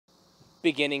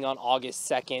Beginning on August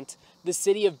 2nd, the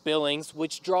city of Billings,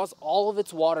 which draws all of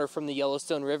its water from the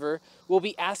Yellowstone River, will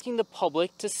be asking the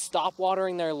public to stop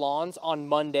watering their lawns on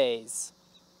Mondays.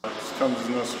 It comes as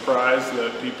no surprise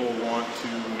that people want to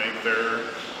make their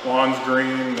lawns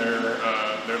green,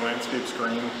 their landscapes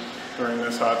green during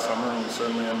this hot summer, and we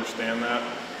certainly understand that.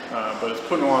 But it's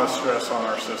putting a lot of stress on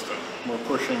our system. We're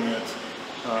pushing it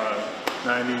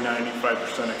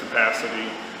 90–95% of capacity,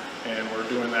 and we're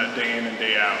doing that day in and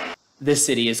day out. The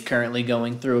city is currently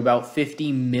going through about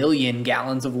 50 million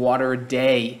gallons of water a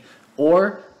day,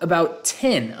 or about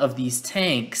 10 of these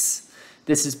tanks.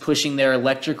 This is pushing their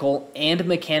electrical and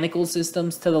mechanical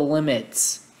systems to the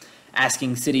limits.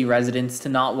 Asking city residents to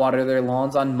not water their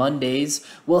lawns on Mondays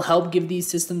will help give these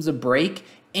systems a break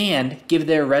and give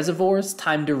their reservoirs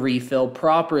time to refill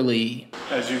properly.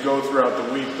 As you go throughout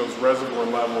the week, those reservoir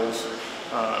levels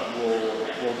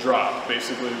will drop.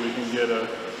 Basically, we can get a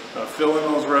fill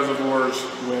in those reservoirs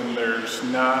when there's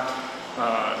not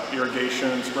irrigation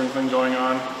and sprinkling going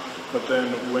on, but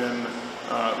then when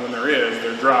there is,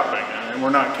 they're dropping, and we're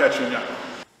not catching up.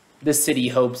 The city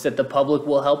hopes that the public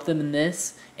will help them in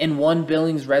this, and one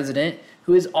Billings resident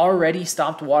who has already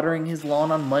stopped watering his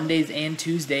lawn on Mondays and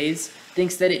Tuesdays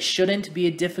thinks that it shouldn't be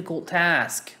a difficult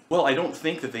task. Well, I don't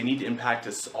think that they need to impact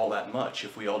us all that much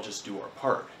if we all just do our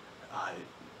part.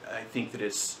 I think that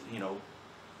it's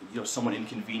somewhat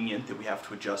inconvenient that we have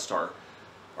to adjust our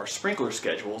sprinkler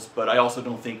schedules, but I also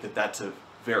don't think that that's a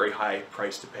very high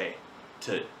price to pay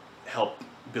to help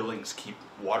Billings keep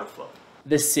water flow.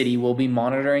 The city will be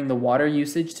monitoring the water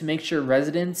usage to make sure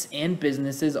residents and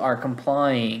businesses are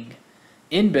complying.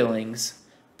 In Billings,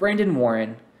 Brandon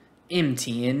Warren,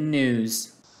 MTN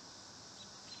News.